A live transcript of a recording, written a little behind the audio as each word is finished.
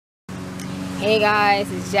Hey guys,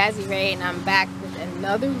 it's JazziRae and I'm back with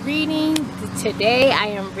another reading. Today I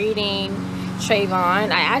am reading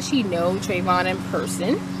Trayvon. I actually know Trayvon in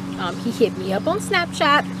person. He hit me up on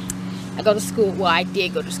Snapchat. I go to school, well I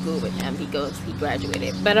did go to school with him. He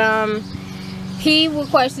graduated. But he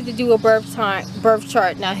requested to do a birth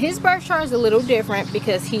chart. Now his birth chart is a little different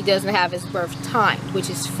because he doesn't have his birth time,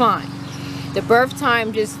 which is fine. The birth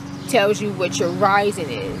time just tells you what your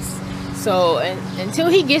rising is. So until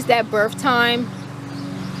he gets that birth time,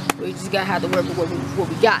 we just gotta have to work with what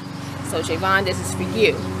we got. So Trayvon, this is for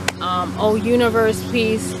you. Oh universe,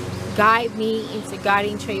 please guide me into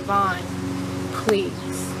guiding Trayvon, please.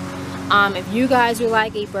 If you guys would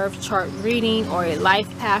like a birth chart reading or a life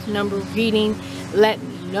path number reading, let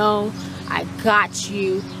me know. I got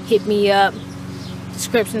you. Hit me up.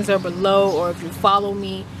 Descriptions are below, or if you follow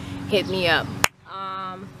me, hit me up.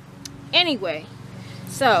 Anyway,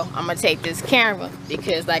 so I'm gonna take this camera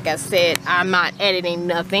because, like I said, I'm not editing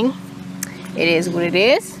nothing. It is what it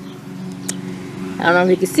is. I don't know if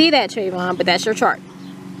you can see that, Trayvon, but that's your chart.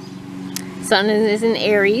 Sun is in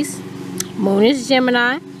Aries, Moon is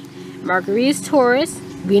Gemini, Mercury is Taurus,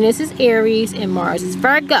 Venus is Aries, and Mars is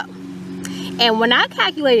Virgo. And when I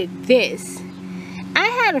calculated this, I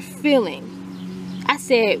had a feeling. I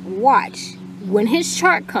said, watch, when his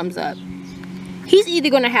chart comes up, he's either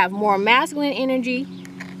going to have more masculine energy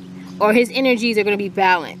or his energies are going to be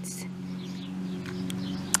balanced.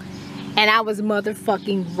 And I was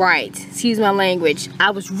motherfucking right. Excuse my language. I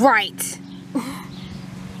was right.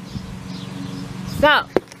 So,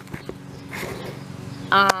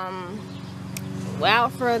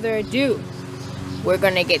 without further ado, we're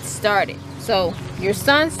going to get started. So, your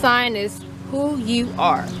sun sign is who you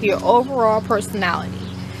are, your overall personality.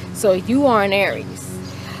 So, you are an Aries.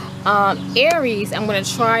 Aries, I'm gonna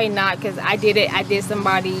try not, because I did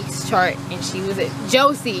somebody's chart and she was at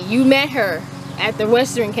Josie. You met her at the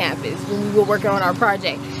Western campus when we were working on our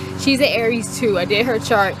project. She's an Aries too. I did her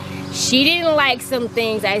chart. She didn't like some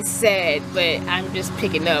things I said, but I'm just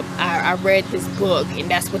picking up. I read this book and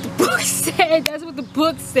that's what the book said. That's what the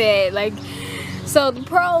book said. Like, so the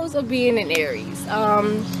pros of being an Aries.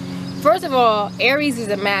 First of all, Aries is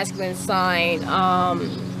a masculine sign.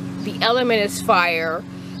 The element is fire.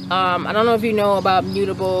 I don't know if you know about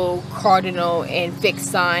mutable, cardinal, and fixed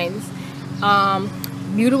signs.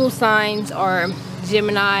 Mutable signs are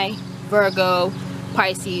Gemini, Virgo,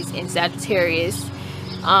 Pisces, and Sagittarius.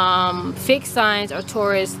 Fixed signs are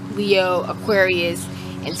Taurus, Leo, Aquarius,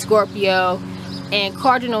 and Scorpio. And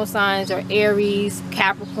cardinal signs are Aries,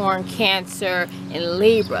 Capricorn, Cancer, and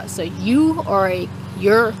Libra. So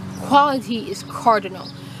your quality is cardinal,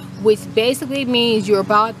 which basically means you're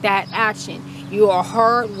about that action. You are a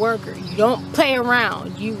hard worker. You don't play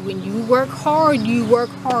around. When you work hard, you work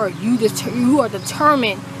hard. You are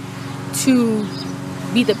determined to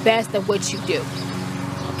be the best at what you do.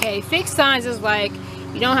 Okay, fixed signs is like,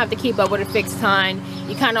 you don't have to keep up with a fixed sign.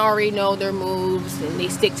 You kind of already know their moves and they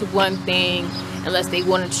stick to one thing unless they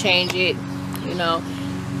want to change it, you know.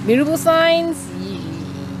 Mutable signs,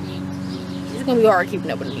 it's gonna be hard keeping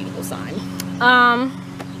up with a mutable sign.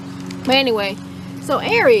 But anyway, so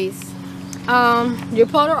Aries, your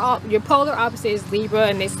polar opposite is Libra,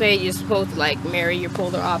 and they say you're supposed to like marry your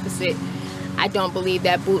polar opposite. I don't believe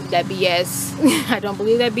that BS. I don't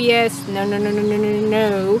believe that BS.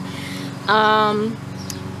 No.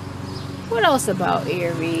 What else about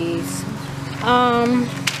Aries?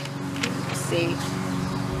 Let's see,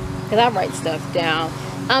 because I write stuff down.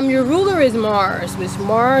 Your ruler is Mars, which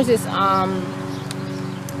Mars is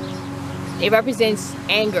it represents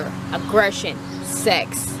anger, aggression,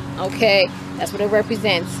 sex. Okay, that's what it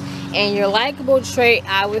represents. And your likable trait,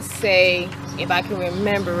 I would say, if I can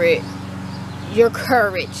remember it, your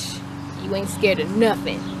courage. You ain't scared of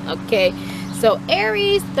nothing. Okay, so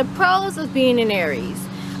Aries, the pros of being an Aries,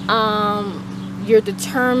 you're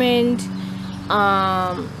determined.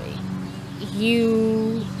 Let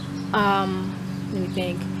me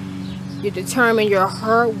think. You're determined. You're a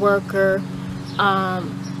hard worker.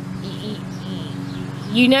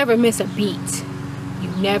 You never miss a beat. You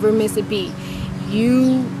never miss a beat.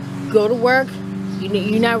 You go to work,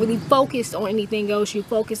 you're not really focused on anything else. You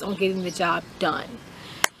focus on getting the job done.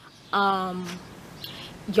 Y'all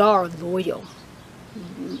are loyal.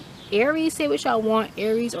 Aries, say what y'all want.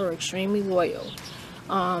 Aries are extremely loyal.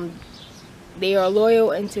 They are loyal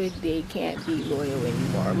until they can't be loyal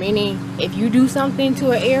anymore. Meaning, if you do something to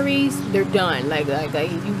an Aries, they're done. Like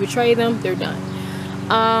if you betray them, they're done.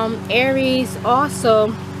 Aries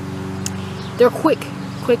also, they're quick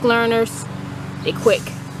learners. They quick.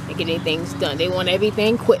 They get things done. They want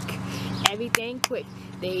everything quick. Everything quick.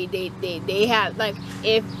 They have, like,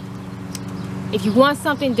 if If you want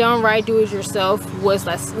something done right, do it yourself, was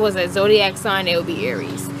a zodiac sign, it would be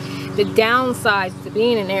Aries. The downside to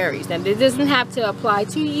being an Aries, now this doesn't have to apply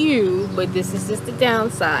to you, but this is just the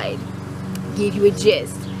downside. Give you a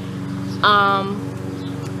gist.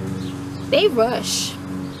 They rush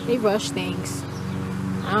things.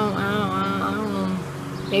 I don't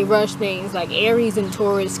know. They rush things. Like Aries and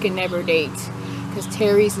Taurus can never date, because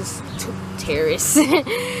Taurus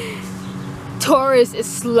is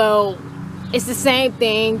slow. It's the same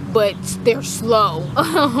thing, but they're slow.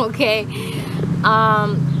 Okay.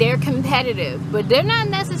 They're competitive, but they're not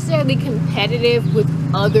necessarily competitive with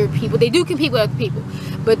other people. They do compete with other people,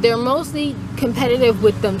 but they're mostly competitive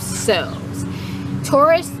with themselves.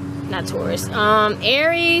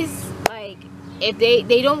 Aries, like, if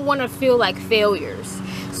they don't want to feel like failures.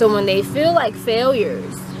 So when they feel like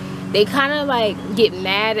failures, they kind of like get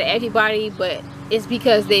mad at everybody, but it's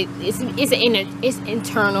because it's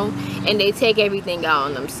internal, and they take everything out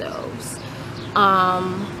on themselves.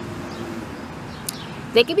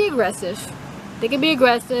 They can be aggressive.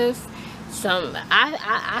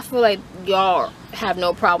 I feel like y'all have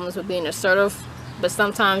no problems with being assertive, but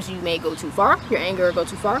sometimes you may go too far. Your anger will go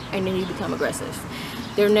too far, and then you become aggressive.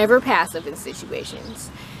 They're never passive in situations.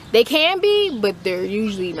 They can be, but they're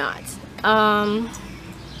usually not.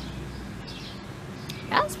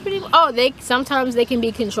 That's pretty. Oh, sometimes they can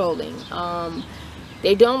be controlling.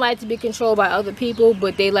 They don't like to be controlled by other people,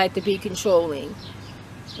 but they like to be controlling.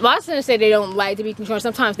 Well, I was going to say they don't like to be controlled.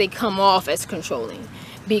 Sometimes they come off as controlling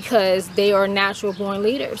because they are natural born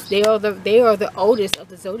leaders. They are the oldest of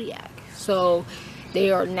the zodiac, so they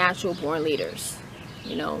are natural born leaders.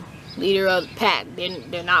 You know, leader of the pack.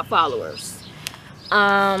 They're not followers.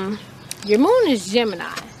 Your moon is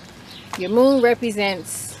Gemini. Your moon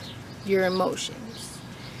represents your emotions.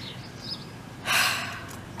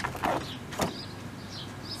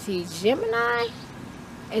 See, Gemini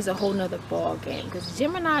is a whole nother ball game, because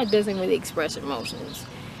Gemini doesn't really express emotions.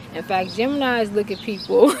 In fact, Geminis look at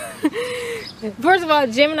people. First of all,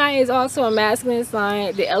 Gemini is also a masculine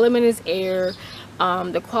sign. The element is air.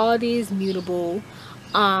 The quality is mutable.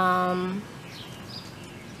 The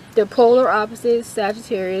polar opposite is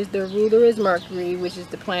Sagittarius. The ruler is Mercury, which is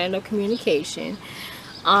the planet of communication.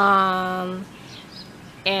 And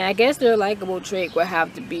I guess their likable trait would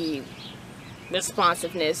have to be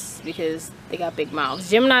responsiveness, because they got big mouths.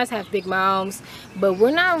 Geminis have big mouths, but we're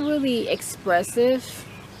not really expressive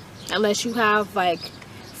unless you have like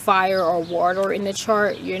fire or water in the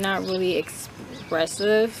chart. You're not really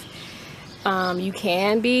expressive. You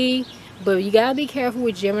can be, but you gotta be careful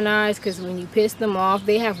with Geminis, because when you piss them off,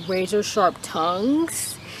 they have razor sharp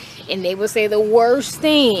tongues, and they will say the worst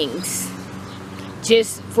things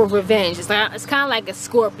just for revenge. It's kind of like a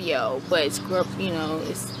Scorpio, but it's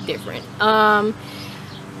different.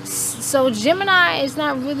 So Gemini is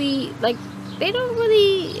not really like, they don't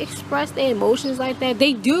really express their emotions like that.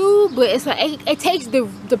 They do, but it's like it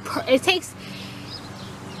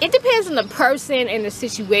depends on the person and the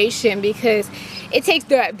situation, because it takes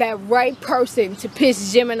that right person to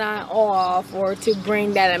piss Gemini off, or to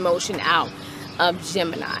bring that emotion out of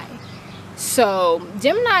Gemini. So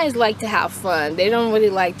Geminis like to have fun. They don't really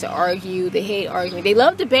like to argue. They hate arguing. They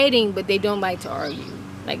love debating, but they don't like to argue.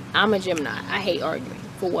 Like, I'm a Gemini. I hate arguing.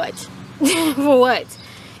 For what? For what?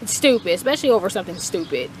 It's stupid, especially over something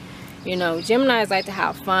stupid. You know, Geminis like to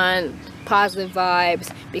have fun, positive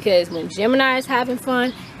vibes, because when Gemini is having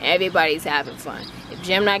fun, everybody's having fun. If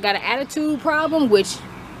Gemini got an attitude problem, which,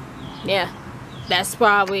 yeah, that's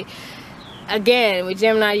probably, again, with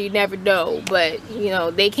Gemini, you never know. But, you know,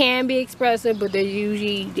 they can be expressive, but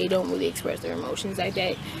they don't really express their emotions like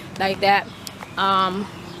that.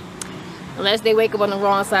 Unless they wake up on the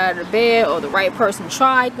wrong side of the bed, or the right person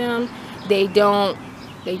tried them, they don't,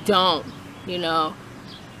 you know.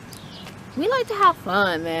 We like to have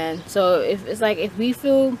fun, man. So if we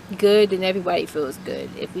feel good, then everybody feels good.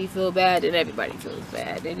 If we feel bad, then everybody feels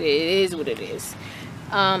bad. It is what it is.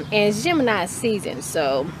 And it's Gemini season,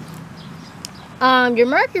 so your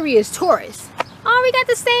Mercury is Taurus. Oh, we got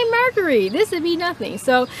the same Mercury. This would be nothing.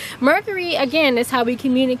 So Mercury, again, is how we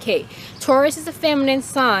communicate. Taurus is a feminine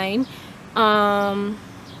sign.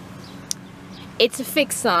 It's a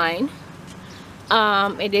fixed sign.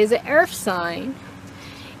 It is an earth sign,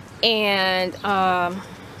 and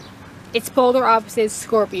its polar opposite is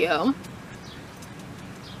Scorpio.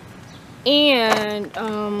 And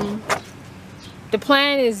the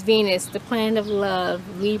planet is Venus, the planet of love.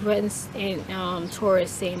 Libra and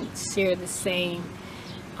Taurus share the same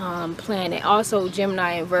planet. Also,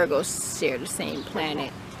 Gemini and Virgo share the same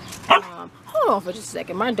planet. Hold on for just a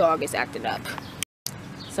second. My dog is acting up.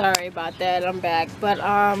 So Sorry about that. I'm back. But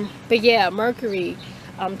yeah, Mercury,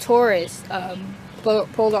 Taurus,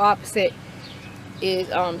 polar opposite is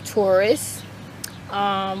Taurus.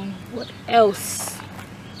 What else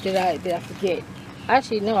did I forget?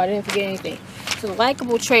 Actually, no, I didn't forget anything. So the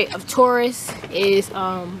likable trait of Taurus is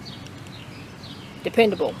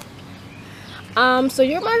dependable. So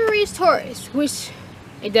your Mercury is Taurus, which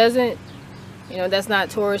it doesn't, you know, that's not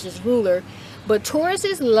Taurus's ruler, but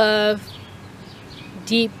Tauruses love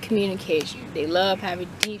deep communication. They love having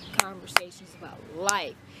deep conversations about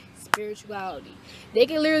life, spirituality. They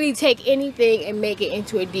can literally take anything and make it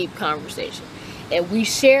into a deep conversation. And we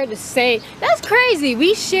share the same, that's crazy,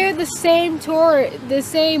 we share the same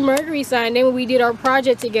Mercury sign. Then when we did our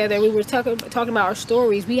project together, we were talking about our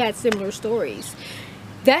stories, we had similar stories.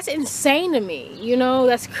 That's insane to me, you know,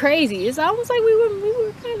 that's crazy. It's almost like we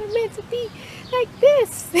were kind of meant to be like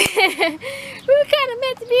this. We were kind of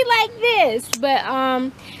meant to be like this. But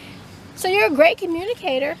so you're a great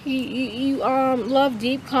communicator. You love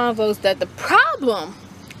deep convos. That the problem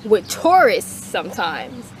with Taurus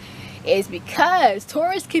sometimes is because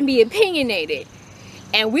Taurus can be opinionated,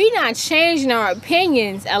 and we're not changing our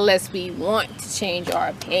opinions unless we want to change our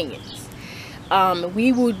opinions.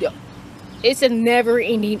 It's a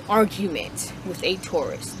never-ending argument with a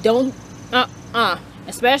Taurus. Don't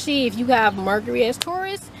especially if you have Mercury as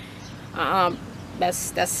Taurus.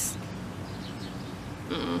 That's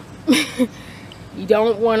you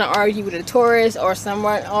don't want to argue with a Taurus or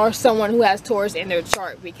someone who has Taurus in their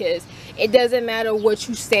chart, because it doesn't matter what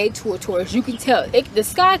you say to a Taurus. You can tell the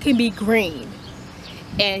sky can be green,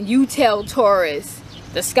 and you tell Taurus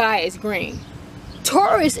the sky is green.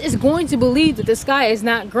 Taurus is going to believe that the sky is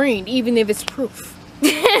not green, even if it's proof.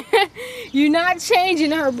 You're not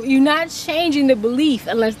changing the belief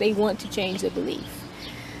unless they want to change the belief.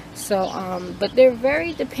 So but they're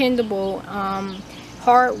very dependable,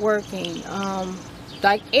 hardworking,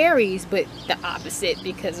 like Aries, but the opposite,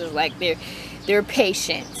 because it's like they're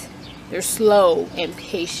patient, they're slow and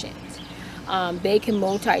patient. They can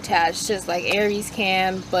multitask just like Aries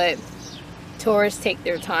can, but Taurus take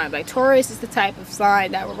their time. Like Taurus is the type of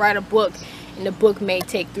sign that will write a book, and the book may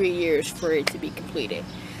take 3 years for it to be completed.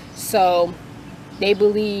 So they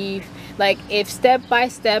believe, like, if step by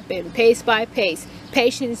step and pace by pace,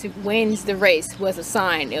 patience wins the race was a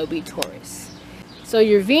sign, it'll be Taurus. So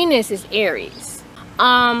your Venus is Aries.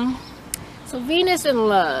 So Venus in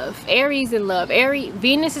love, Aries in love.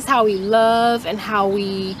 Venus is how we love and how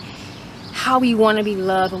we want to be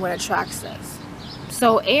loved and what attracts us.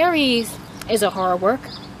 So Aries is a hard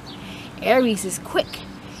worker. Aries is quick.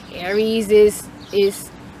 Aries is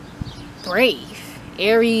brave.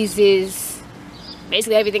 Aries is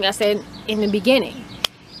basically everything I said in the beginning.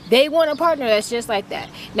 They want a partner that's just like that.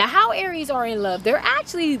 Now, how Aries are in love, they're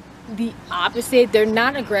actually the opposite. They're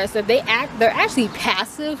not aggressive. They're actually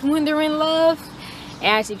passive when they're in love. It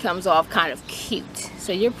actually comes off kind of cute.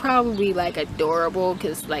 So you're probably like adorable,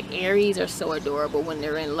 because like Aries are so adorable when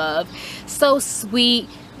they're in love. So sweet,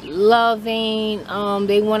 loving.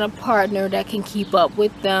 They want a partner that can keep up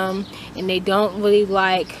with them, and they don't really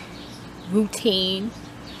like routine.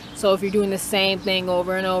 So if you're doing the same thing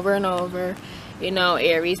over and over and over, you know,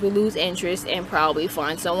 Aries will lose interest and probably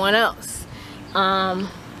find someone else.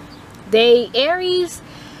 Aries,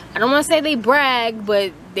 I don't want to say they brag,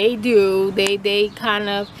 but they do. They kind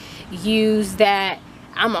of use that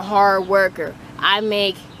I'm a hard worker.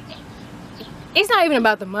 It's not even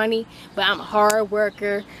about the money, but I'm a hard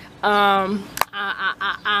worker. I'm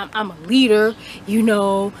a leader, you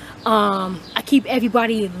know. I keep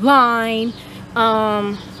everybody in line.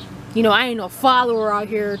 You know, I ain't no follower out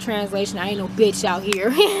here. Translation, I ain't no bitch out here.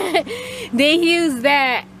 They use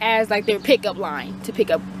that as like their pickup line to pick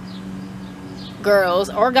up girls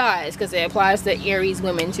or guys, because it applies to Aries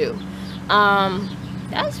women too.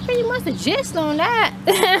 That's pretty much the gist on that.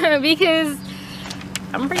 Because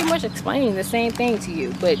I'm pretty much explaining the same thing to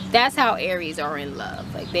you, but that's how Aries are in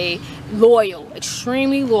love. Like, they loyal,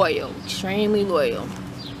 extremely loyal, extremely loyal.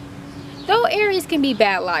 Though Aries can be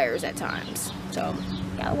bad liars at times, so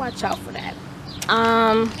gotta watch out for that.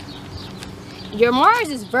 Your Mars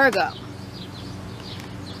is Virgo.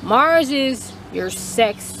 Mars is your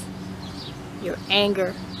sex, your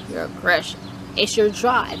anger, your aggression. It's your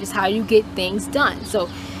drive. It's how you get things done. So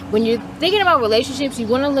when you're thinking about relationships, you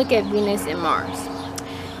want to look at Venus and Mars.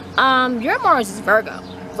 Your Mars is Virgo.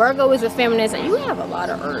 Virgo is a feminine sign. You have a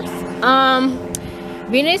lot of Earth.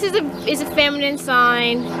 Venus is a feminine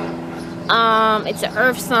sign. It's an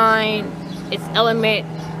Earth sign. Its element,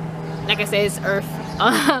 like I said, it's Earth.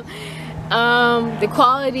 The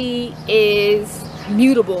quality is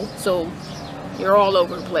mutable, so you're all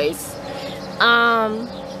over the place.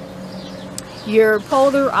 Your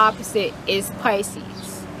polar opposite is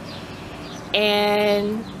Pisces.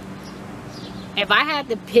 And if I had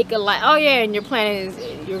to pick a light, oh yeah, and your planet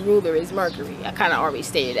is, your ruler is Mercury. I kind of already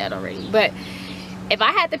stated that already. But if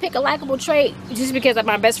I had to pick a likable trait, just because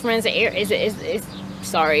my best friend's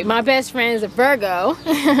my best friend is a Virgo.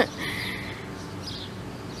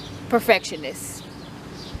 Perfectionist,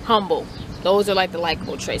 humble. Those are like the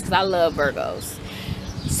likable traits, because I love Virgos.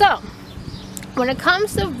 So when it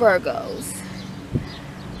comes to Virgos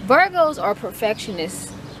are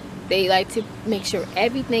perfectionists. They like to make sure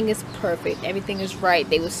everything is perfect, everything is right.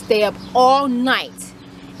 They will stay up all night.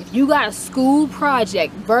 If you got a school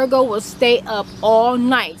project, Virgo will stay up all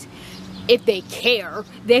night. If they care,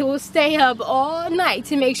 they will stay up all night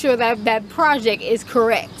to make sure that that project is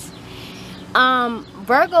correct.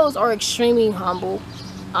 Virgos are extremely humble.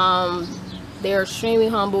 They're extremely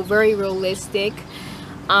humble, very realistic.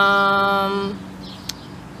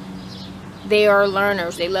 They are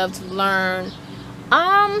learners. They love to learn.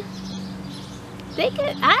 I'm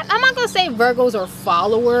not gonna say Virgos are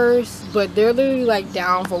followers, but they're literally like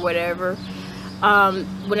down for whatever.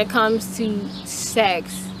 When it comes to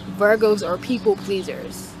sex, Virgos are people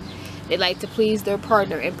pleasers. They like to please their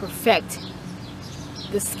partner and perfect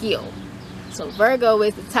the skill. So Virgo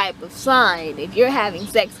is the type of sign, if you're having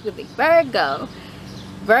sex with a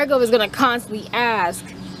Virgo is gonna constantly ask,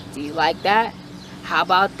 do you like that? How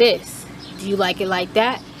about this? Do you like it like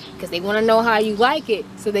that? Because they want to know how you like it,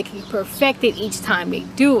 so they can perfect it each time they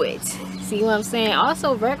do it. See what I'm saying?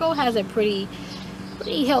 Also, Virgo has a pretty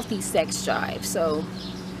healthy sex drive, so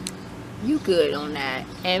you good on that.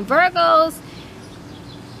 And Virgos,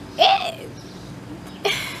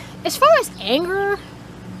 as far as anger,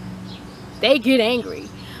 they get angry,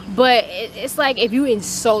 but it's like if you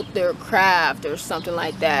insult their craft or something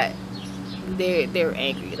like that, they're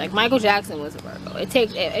angry. Like Michael Jackson was a Virgo.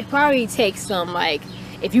 It probably takes some, like,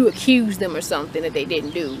 if you accuse them or something that they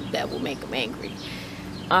didn't do, that will make them angry.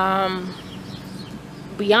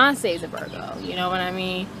 Beyonce's a Virgo, you know what I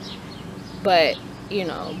mean? But, you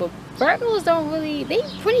know, but Virgos don't really, they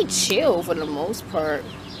pretty chill for the most part.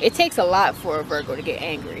 It takes a lot for a Virgo to get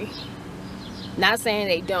angry. Not saying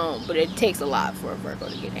they don't, but it takes a lot for a Virgo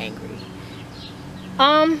to get angry.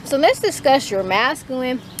 So let's discuss your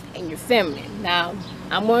masculine and your feminine. Now,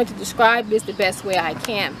 I'm going to describe this the best way I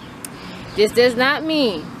can. This does not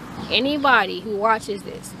mean anybody who watches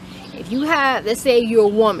this, if you have, let's say you're a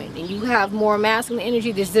woman and you have more masculine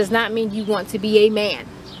energy, this does not mean you want to be a man,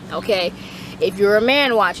 okay? If you're a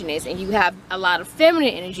man watching this and you have a lot of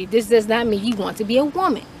feminine energy, this does not mean you want to be a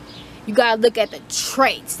woman. You gotta look at the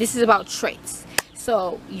traits. This is about traits.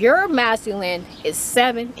 So your masculine is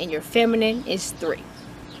 7 and your feminine is 3.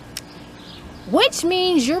 Which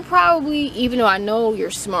means you're probably, even though I know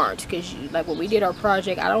you're smart, because like when we did our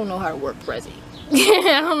project, I don't know how to work Prezi.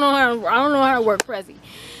 I don't know how to work Prezi.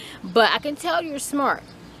 But I can tell you're smart.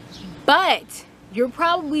 But you're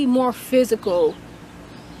probably more physical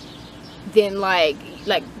than like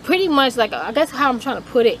pretty much, like, I guess how I'm trying to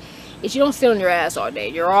put it is, you don't sit on your ass all day.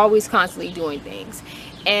 You're always constantly doing things.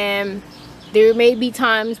 And there may be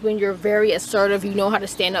times when you're very assertive, you know how to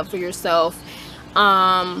stand up for yourself.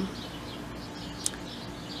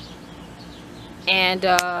 And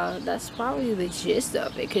that's probably the gist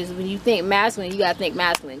of it, because when you think masculine, you gotta think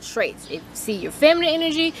masculine traits. See, your feminine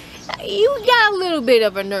energy, you got a little bit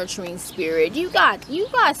of a nurturing spirit. You got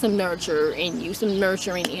some nurture in you, some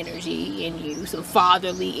nurturing energy in you, some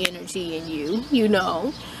fatherly energy in you, you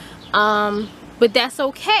know. But that's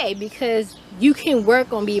okay, because you can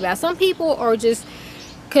work on being balanced. Some people are just,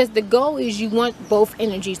 because the goal is you want both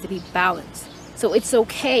energies to be balanced. So it's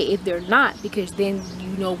okay if they're not, because then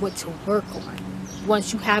you know what to work on.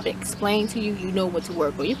 Once you have it explained to you, you know what to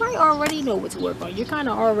work on. You probably already know what to work on. You're kind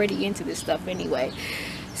of already into this stuff anyway.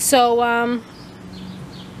 So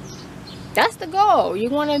that's the goal. You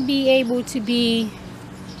want to be able to be,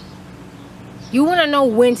 you want to know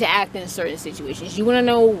when to act in certain situations. You want to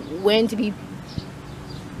know when to be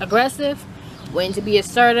aggressive, when to be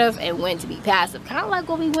assertive, and when to be passive. Kind of like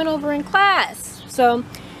what we went over in class. So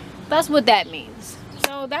that's what that means.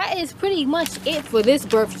 So that is pretty much it for this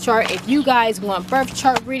birth chart. If you guys want birth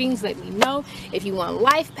chart readings, let me know. If you want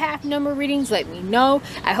life path number readings, let me know.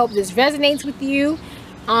 I hope this resonates with you.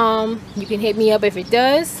 You can hit me up if it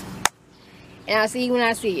does. And I'll see you when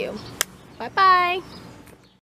I see you. Bye bye.